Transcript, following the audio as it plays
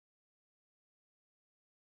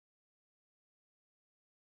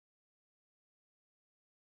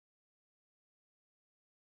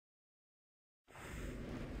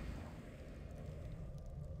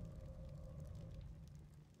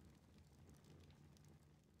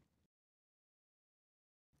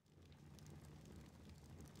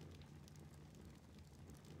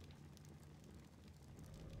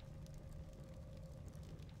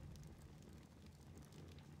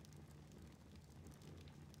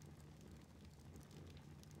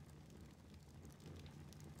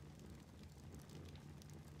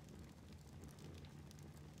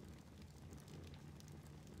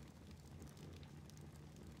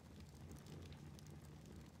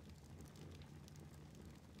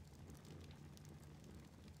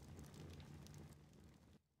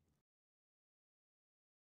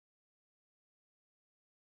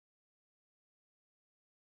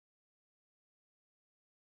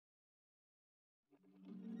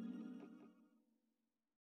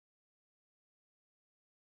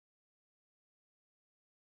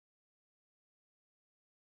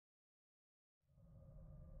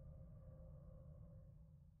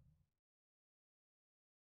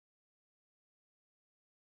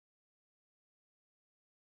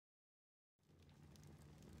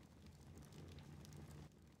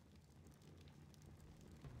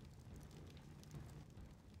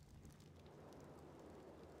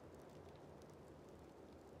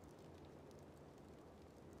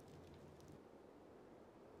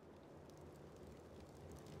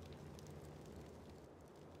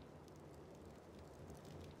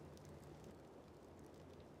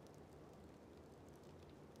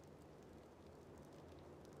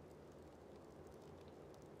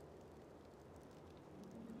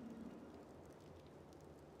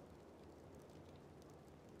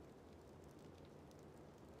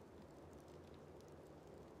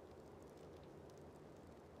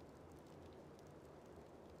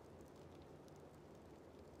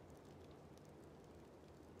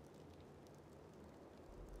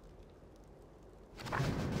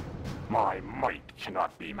My might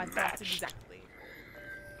cannot be My matched. thoughts exactly.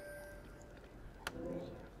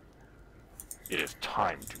 It is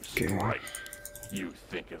time to strike. You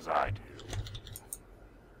think as I do.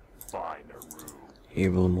 Fine, Aru.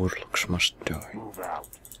 Evil Murlocs must die. Move out.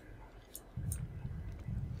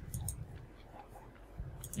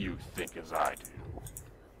 You think as I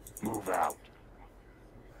do. Move out.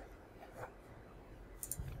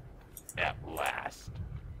 At last.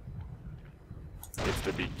 It's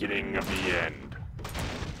the beginning of the end.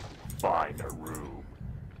 Find a room.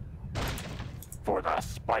 For the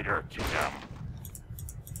Spider Kingdom.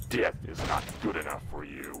 Death is not good enough for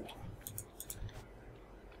you.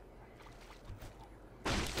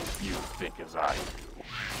 You think as I do.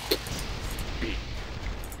 Speak.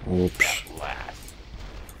 Oops. At last.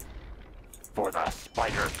 For the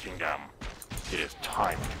Spider Kingdom. It is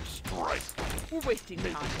time to strike. We're wasting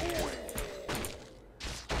Make time it here. quick.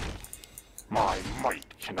 My might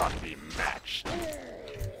cannot be matched.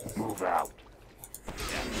 Move out.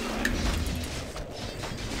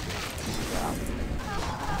 Move out.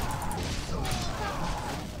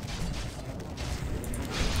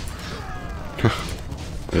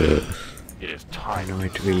 It is time No,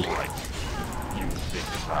 it to will. strike. You think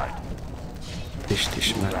as I do. This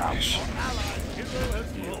is madness.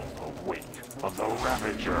 Feel the weight of the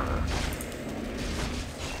Ravager.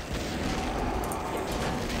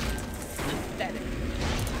 Pathetic.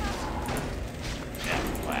 At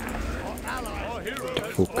last. Our hero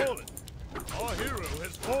has Hook. fallen. Our hero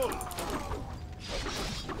has fallen.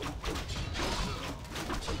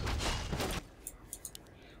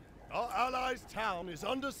 Our allies' town is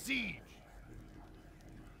under siege.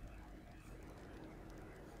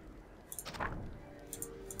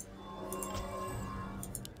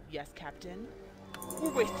 Yes, Captain.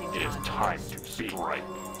 We're wasting It is time. time to strike.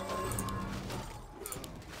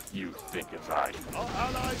 You think as I do. Our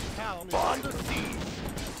allies' town is Fine. under siege.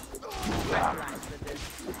 Move I'm out. glad for this.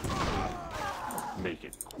 Make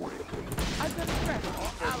it quick. I've got a strategy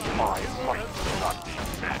for you. My might cannot be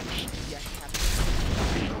matched. Yes, Captain.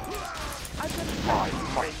 Speak. I've got a My strategy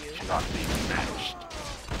for might you. cannot be matched.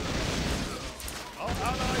 Our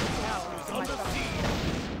allies' town is My under thoughts siege.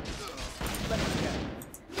 exactly. Let's go.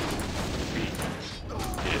 Speak.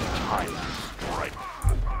 It is time to strike.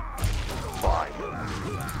 Fine.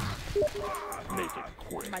 Make it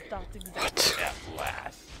quick. My thoughts exactly. At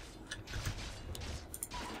last.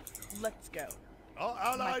 Let's go. Our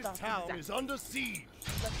allies' thoughts town exactly. is under siege.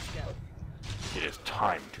 Let's go. It is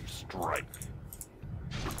time to strike.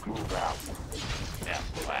 Move out. At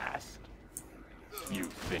last. You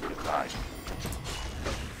think as I do.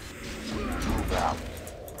 Move out.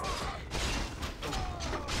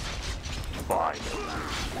 Fine.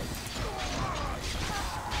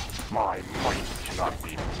 My might cannot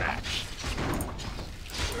be matched.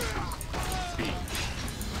 Speak.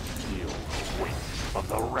 Feel the weight of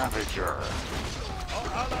the Ravager. Our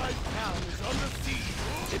allies' town is under siege.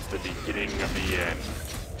 It's the beginning of the end.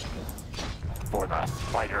 For the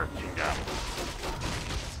Spider Kingdom.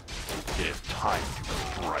 It is time to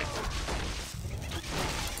strike.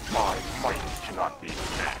 My might cannot be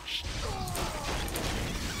matched.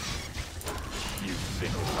 You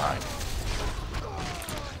think as I do.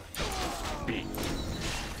 Speak.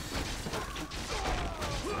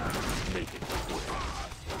 Make it quick.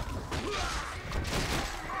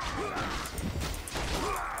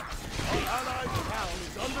 Our allies' town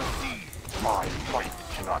is under siege. My might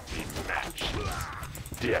cannot be matched.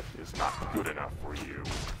 Death is not good enough for you.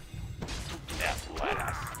 At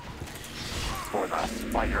last. For the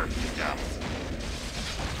Spider Kingdom.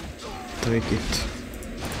 Take it.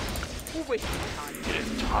 We're wasting time. It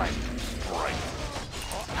is time to strike.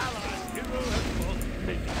 Our allies' hero has fallen.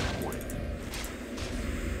 Make it quick.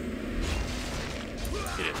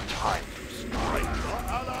 It is time to strike. Our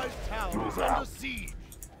allies' town Move is under out. siege.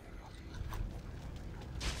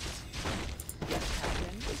 Yes,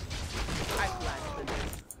 Captain. I'm glad for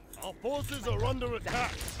this. Our forces are under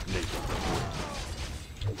attack. Make it quick.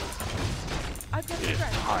 I've got a It is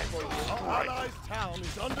strategy time for to you. Our strike. allies' town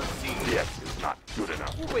is under siege. Death is not good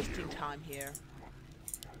enough We're for wasting you. time here.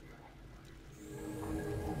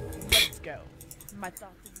 Let's go. My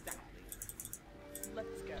thoughts exactly.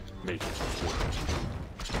 Let's go. Make it quick.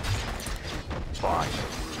 Fine.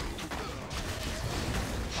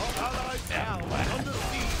 Our allies' town is under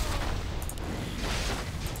siege.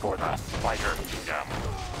 For the Spider Kingdom.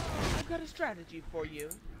 I've got a strategy for you.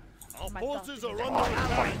 Our My forces thoughts are My under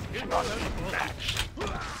attack. might Hero cannot has be fallen. matched.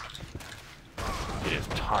 It is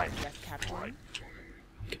time Yes, to Captain. strike.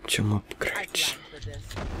 Get some I upgrades. planned for this.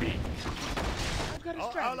 Speak. I've got a Our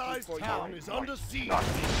strategy allies' for you. town is under siege. Not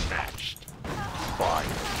be matched.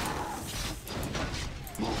 Fine.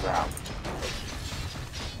 Move out.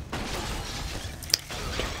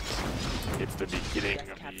 It's the beginning Yes,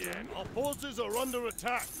 of Captain. the end. Our forces are under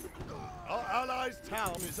attack. Our allies'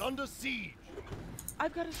 town is under siege.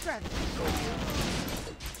 I've got a strategy for you.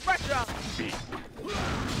 Pressure! Speak.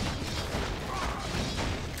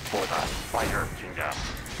 For the Spider Kingdom.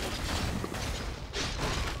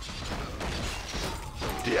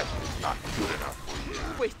 Death is not good enough for you.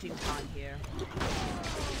 Wasting time here.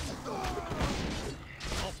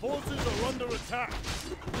 Our forces are under attack.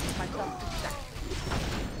 My thoughts exactly.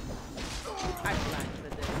 I planned for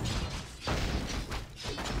this.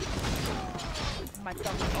 My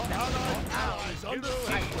thoughts Our exactly. allies under I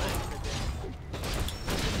siege. planned for this.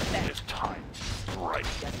 It is time to strike.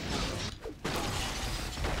 Yes, Captain.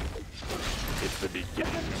 It's the I've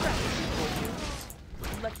beginning. got a strategy for you.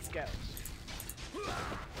 Let's go.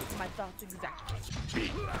 My thoughts exactly.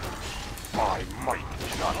 Speak. My might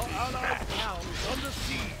cannot Our be allies' matched. town is under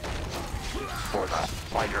siege. For the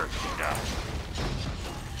Spider Kingdom.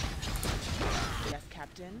 Yes,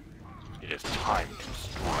 Captain. It is time to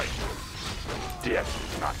strike. Death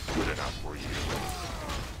is not good enough for you.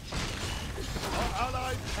 Our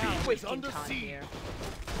allies' town is Wasting under time siege. here.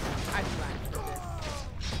 I planned for this.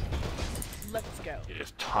 Let's go. It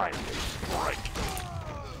is time to strike.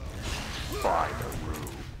 By the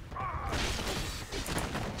rule.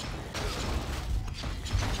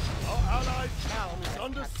 Our allies' town is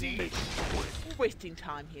under siege. Make it quick. Wasting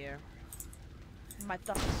time here. My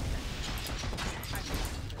thoughts exactly. I planned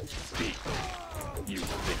for this. Speak. You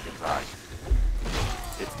think as I.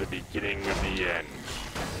 It's the beginning of the end.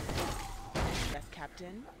 Yes,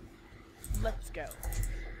 Captain. Let's go.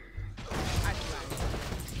 I planned for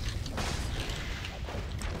this.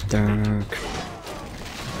 Tak.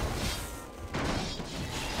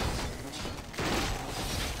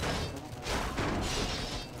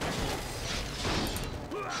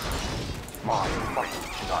 My might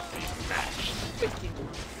cannot be matched. Wasting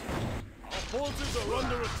Our forces are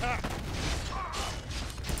under attack.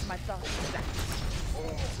 my thoughts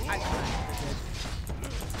exactly. I planned for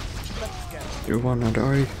this. Let's go. You wanna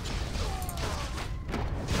die?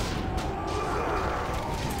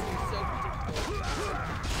 So predictable.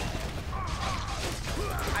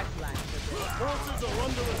 I planned for this. Forces are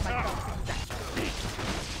under My attack. thoughts exactly. Speak.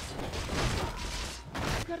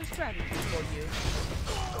 I've got a strategy for you.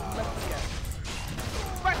 Let's go.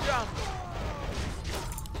 Pressure!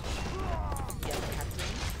 Yes,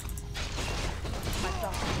 Captain. My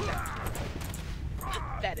thoughts exactly.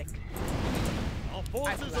 Pathetic. Our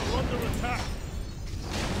forces are under attack.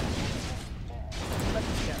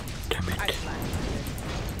 Let's go. Damn I it. planned for this.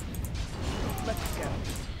 Let's go.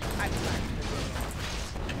 I planned for this.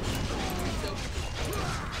 So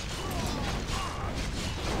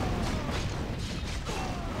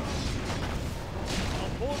Our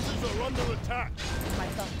forces are under attack. my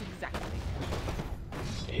thoughts exactly.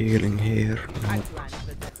 Healing here. I No. planned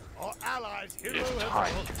for this. Our allies' It hero is has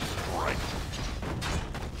time fallen. to strike.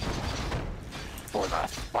 For the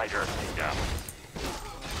Spider Kingdom.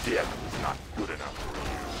 Death is not good enough for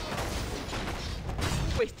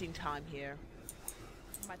you. Wasting time here.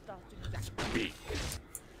 My thoughts exactly. Speak.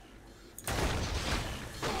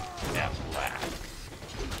 At last.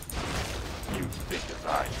 You think as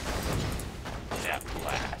I. At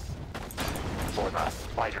last. For the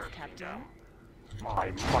Spider Captain? Kingdom.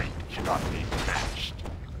 My might cannot be matched.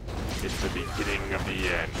 It's the beginning of the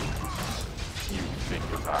end. You think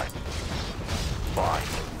as I. By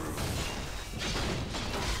the rule.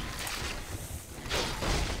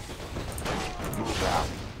 Move out.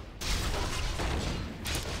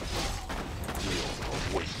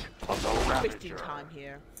 We'll awake of the Wasting Ravager. time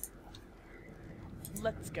here.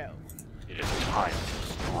 Let's go. It is time to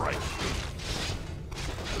strike.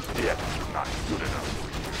 Death is not good enough for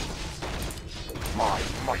you. My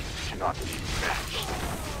might cannot be matched.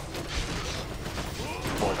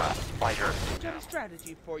 For the Spider I've got Kingdom. a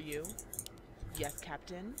strategy for you. Yes,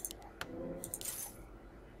 Captain.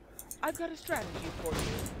 I've got a strategy for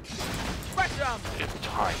you. Pressure! It is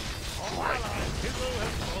time to Our strike. allies' hero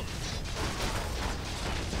has fallen.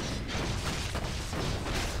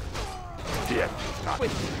 Death is not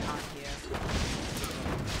Wasting time here.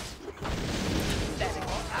 Pathetic.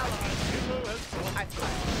 Our allies' hero has fallen. I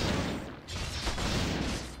planned.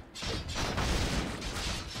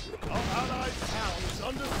 Our allies' town is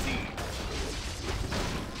under siege.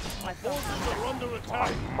 My Forces thoughts are under My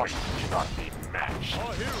attack. might cannot be matched.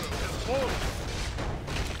 Our hero has fallen.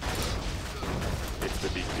 It's the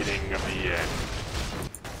beginning of the end.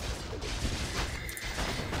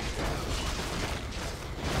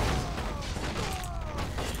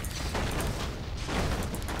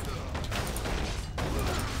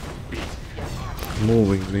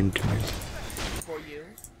 moving windmill. For you.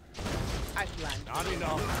 I planned. Not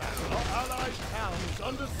enough. Our allies' town is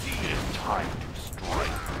under It siege. is time to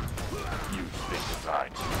strike. You think as I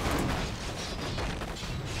do.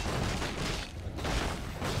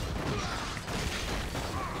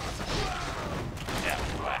 At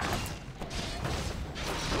last.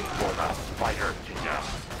 For the Spider Kingdom.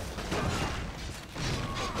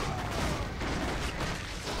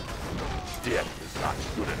 Death is not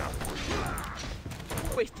good enough for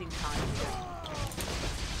you. Wasting time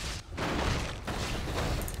here.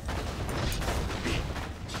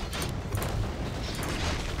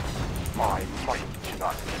 My might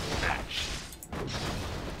cannot be matched.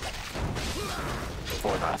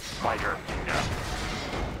 For the Spider Kingdom.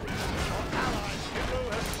 Allies' hero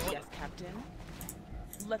has fallen. Yes, Captain.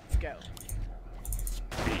 Let's go.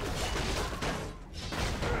 Speak.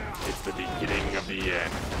 It's the beginning of the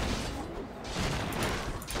end.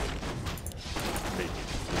 Make it.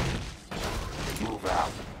 Move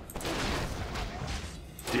out.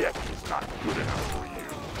 Death is not good enough for you.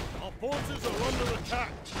 Our forces are under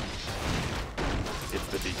attack. It's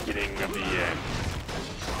the beginning of the end.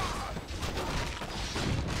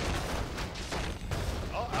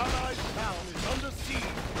 Our allies' town is under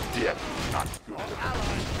siege. Death is not good Our enough.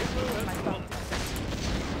 allies' hero My has thought fallen. exactly.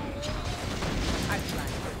 I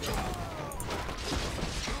planned.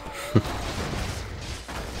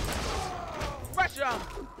 Rush 'em!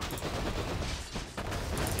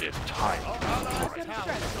 It is time Our to allies' strike. town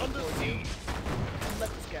is under siege.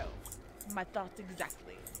 Let's go. My thoughts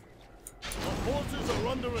exactly. Our forces are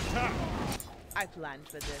under attack. I planned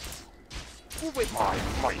for this. We're wasting. My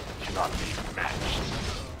might cannot be matched.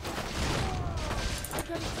 I've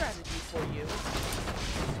got a strategy for you.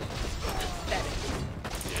 Aesthetic.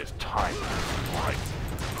 It is time to strike.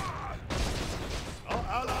 Our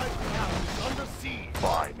allies' town is under siege.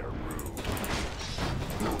 By Naru.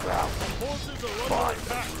 Move out. Forces are Fine. under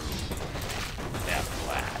attack. At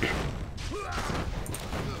last.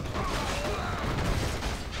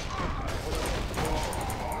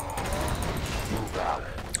 Move out.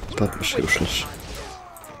 That was useless.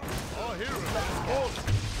 Our hero has fallen.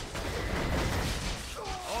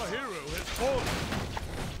 Our hero has fallen.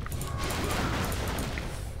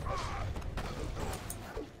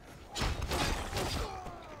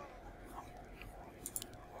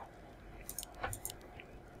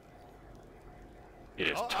 It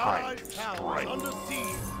is Our time to allies' town is strike. under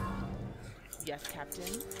siege. Yes,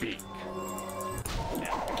 Captain. Speak.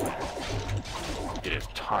 At last. It is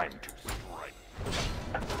time to strike.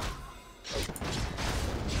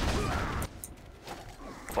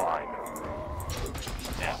 Fine.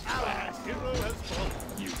 At last. Hero has fallen.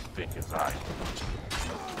 You think as I do.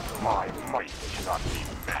 My might cannot be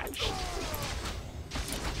matched.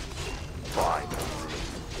 Fine.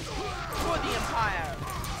 For the Empire!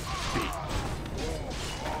 Speak.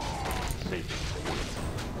 Make it quick.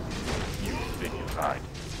 You think as I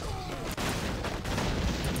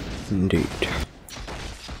do. Indeed.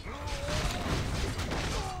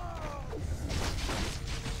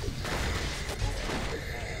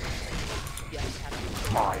 Yes,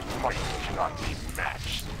 Captain. My might cannot be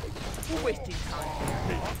matched. We're wasting time here.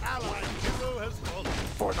 Make it Allied hero has fallen.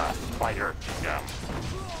 for the Spider Kingdom.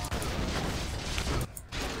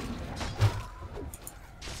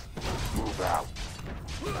 Move out.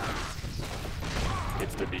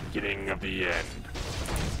 It's the beginning of the end.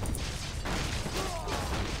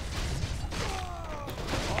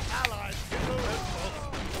 Our allied hero has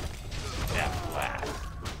fallen. At last.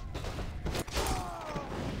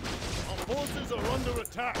 Our forces are under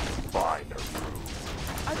attack. By Naru.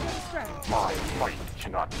 I've got a strategy. My might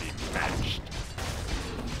cannot be matched.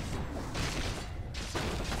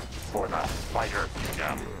 For the Spider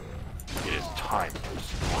Kingdom, it is time to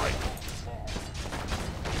strike.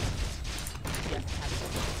 Yes,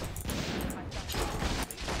 Captain. My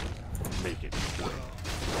thoughts Make it quick.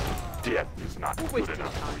 Death is not We're good wasting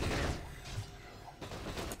enough time for you. here.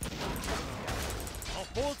 Our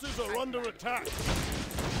forces are under attack.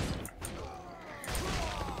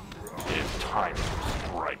 It is time to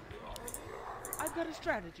strike. I've got a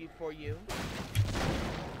strategy for you.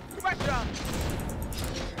 Rush 'em!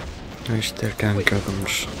 Nice, there can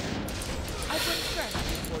dragons. I've got a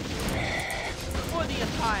strategy for you. For the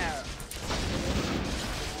Empire!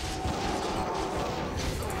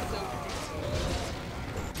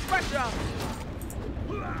 Rush 'em!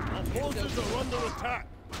 Our forces are under attack.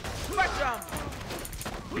 Rush 'em!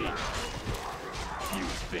 Speak. You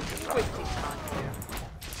think as I Wasting time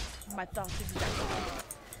here. My thoughts exactly.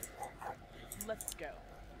 Let's go.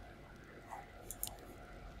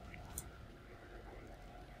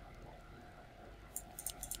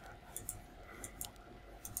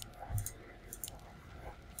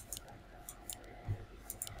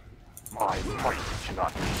 My might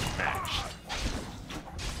cannot be matched.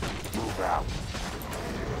 Move out.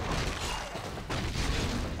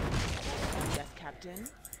 Yes, Captain.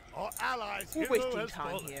 Our allies' We're hero wasting has time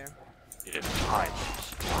fallen. here. It is time to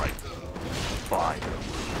strike. Finally.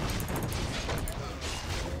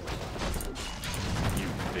 You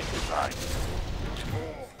think as I do.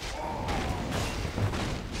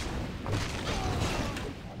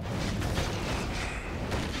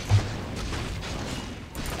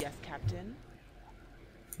 Yes, Captain.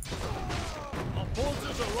 Our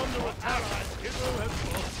forces are under attack. Allies' hero has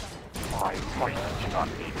fallen. My might cannot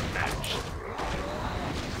be matched.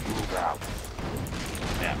 Move out.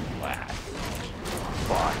 At last.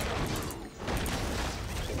 Fine.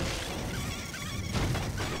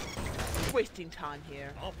 Wasting time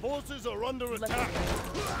here. Our forces are under Let's attack. go.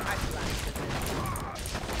 I planned for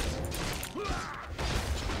this.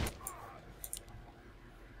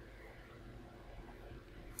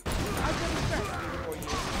 I've got a strategy for you.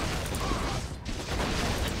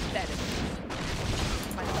 Aesthetic.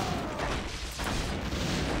 My thoughts exactly.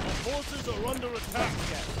 Our forces are under attack. Let's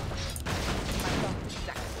go. My thoughts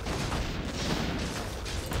exactly.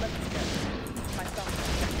 Let's go. My thoughts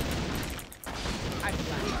exactly. I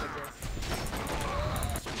planned for this.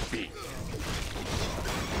 Speak.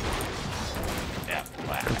 At God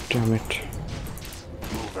last. damn it.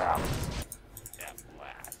 Move out. At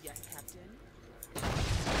last. Yes, Captain.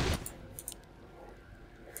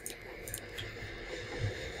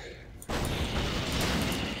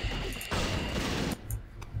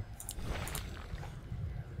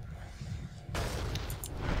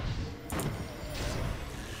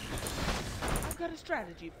 I've got a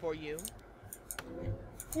strategy for you.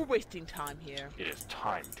 We're wasting time here. It is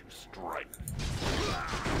time to strike.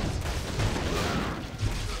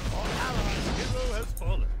 Our allies' hero has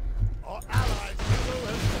fallen. Our allies' hero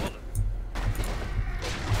has fallen.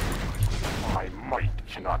 My might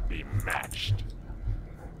cannot be matched.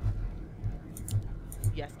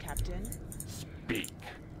 Yes, Captain. Speak.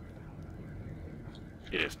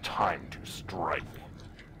 It is time to strike.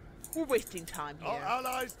 We're wasting time Our here.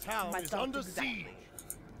 allies' town My is thoughts under exactly. siege.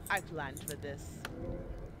 I planned for this.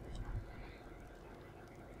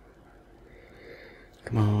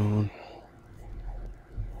 Come on.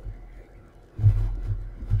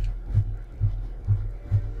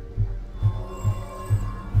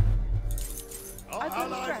 Our I've got a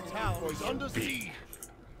allies' strategy town for is you. under Speak. siege.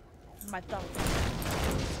 My thoughts.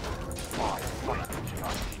 My might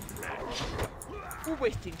cannot be matched. We're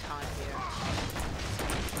wasting time here.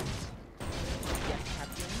 Yes,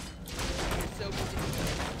 Captain. You're so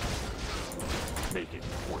ridiculous. Make it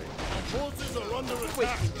quick. Our forces are under We're attack.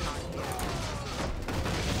 wasting time here.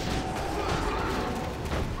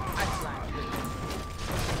 I planned for this.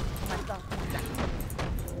 My thoughts exactly.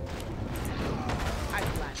 I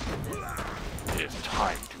planned for this. It is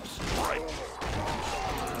time to strike.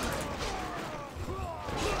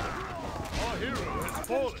 Our hero has I've got a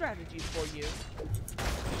fallen. strategy for you.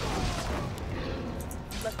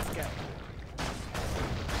 Let's go.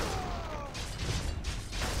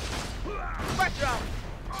 Pressure!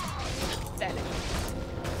 Pathetic.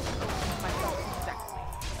 My thoughts exactly.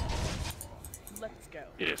 Let's go.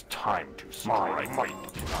 It is time to strike. My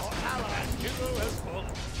might cannot. Our allies' hero has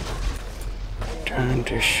fallen. Damn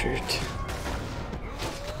this shit.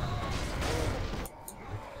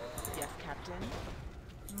 Yes, Captain.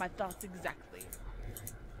 My thoughts exactly.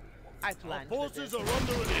 I Our planned for forces this. are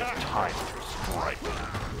under It is attack. time to strike.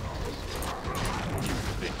 You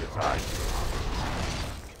think as I do.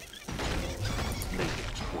 Make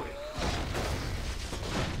it quick.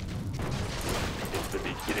 It's the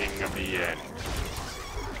beginning of the end.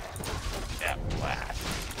 At last.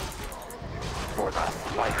 For the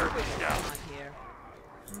Spider Wasting Kingdom. time here.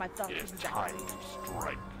 My thoughts It is time exactly. to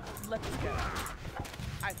strike. Let's go.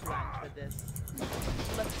 I planned for this.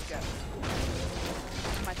 Let's go.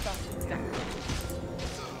 My thoughts exactly.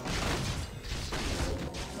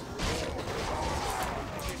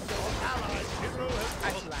 Allies' hero has I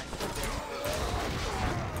fallen. planned for this.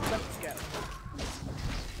 Let's go.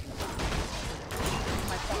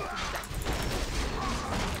 My thoughts exactly.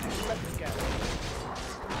 Let's go.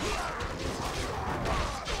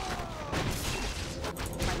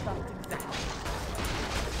 My thoughts exactly.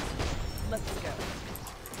 Let's go.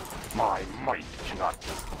 My might cannot be.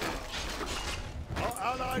 Our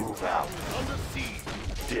allies' Move town out. is under siege.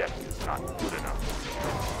 Death is not good enough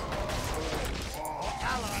Our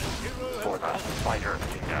allies' hero for has the Spider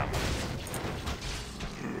Kingdom.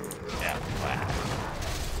 At last.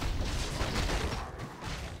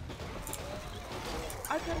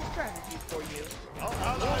 I've got a strategy for you. Our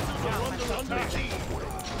allies are under Now, attack.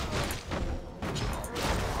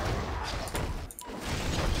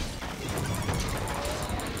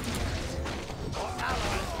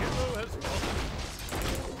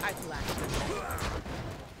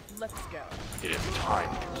 time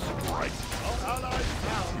to strike. Our allied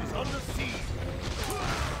town is under siege.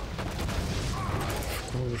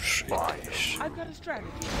 Vorsichtig. I've got a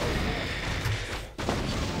strategy.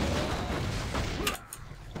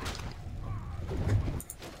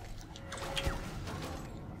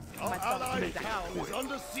 Our My thoughts allied exactly. town is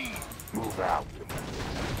under siege. Move out.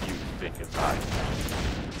 You think it's I.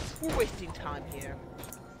 We're wasting time here.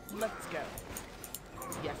 Let's go.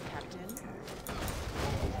 Yes, Captain.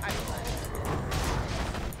 I planned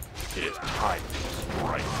It is time to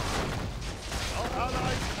strike. Our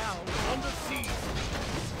allied town is under siege.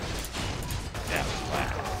 At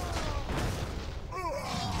last.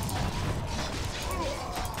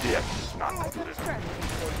 Death is not I've good got a enough. strategy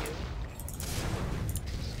for you.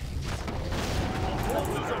 Our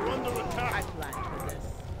forces are under attack. I planned for this.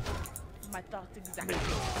 My thoughts exactly. Make it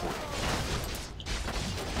quick.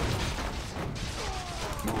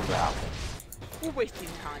 Move out. We're wasting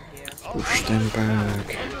time here. Our Push them allied town back.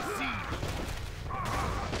 is under siege.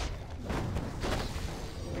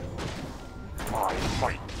 My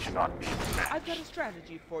might cannot be matched. I've got a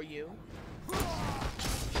strategy for you.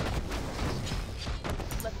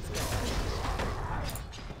 Let's go.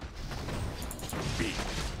 Speak.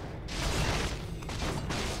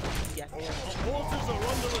 Yes, Our Captain. forces are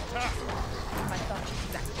under attack. My thoughts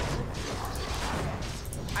exactly.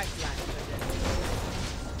 I planned for this.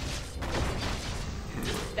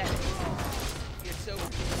 That you're so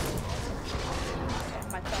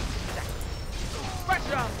my thoughts exactly.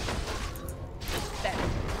 Pressure on! That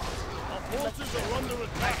Our forces are under I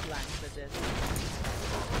attack. planned for this.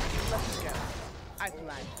 Let's go. I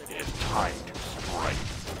planned for It this. is time to strike.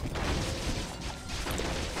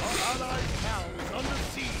 Our allied town is under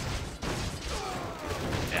siege.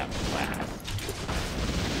 At last.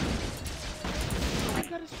 I've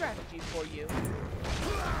got a strategy for you.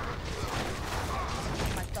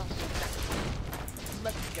 My thoughts exactly.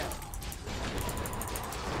 Let's go.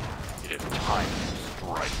 It is time to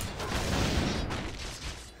strike.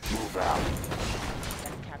 Move out.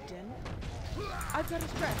 Yes, Captain. I've got a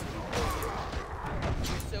strategy for you.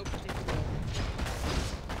 You're so predictable.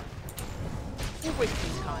 We're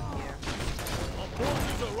wasting time here. Our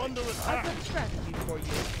forces are under I've attack. got a strategy for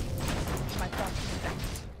you. My thoughts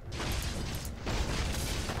exactly.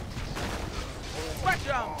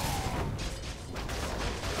 Pressure on!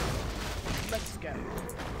 Let's go.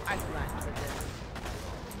 I planned for this.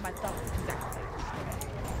 My thoughts exactly.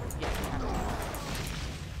 Yes, Captain.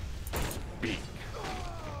 Speak.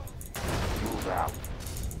 Move out.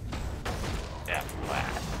 At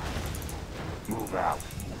last. Move out.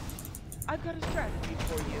 I've got a strategy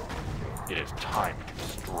for you. It is time to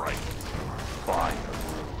strike. Finally.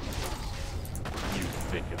 You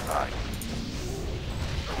think it's I.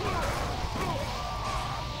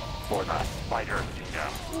 For the Spider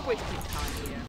Kingdom. We're wasting time here.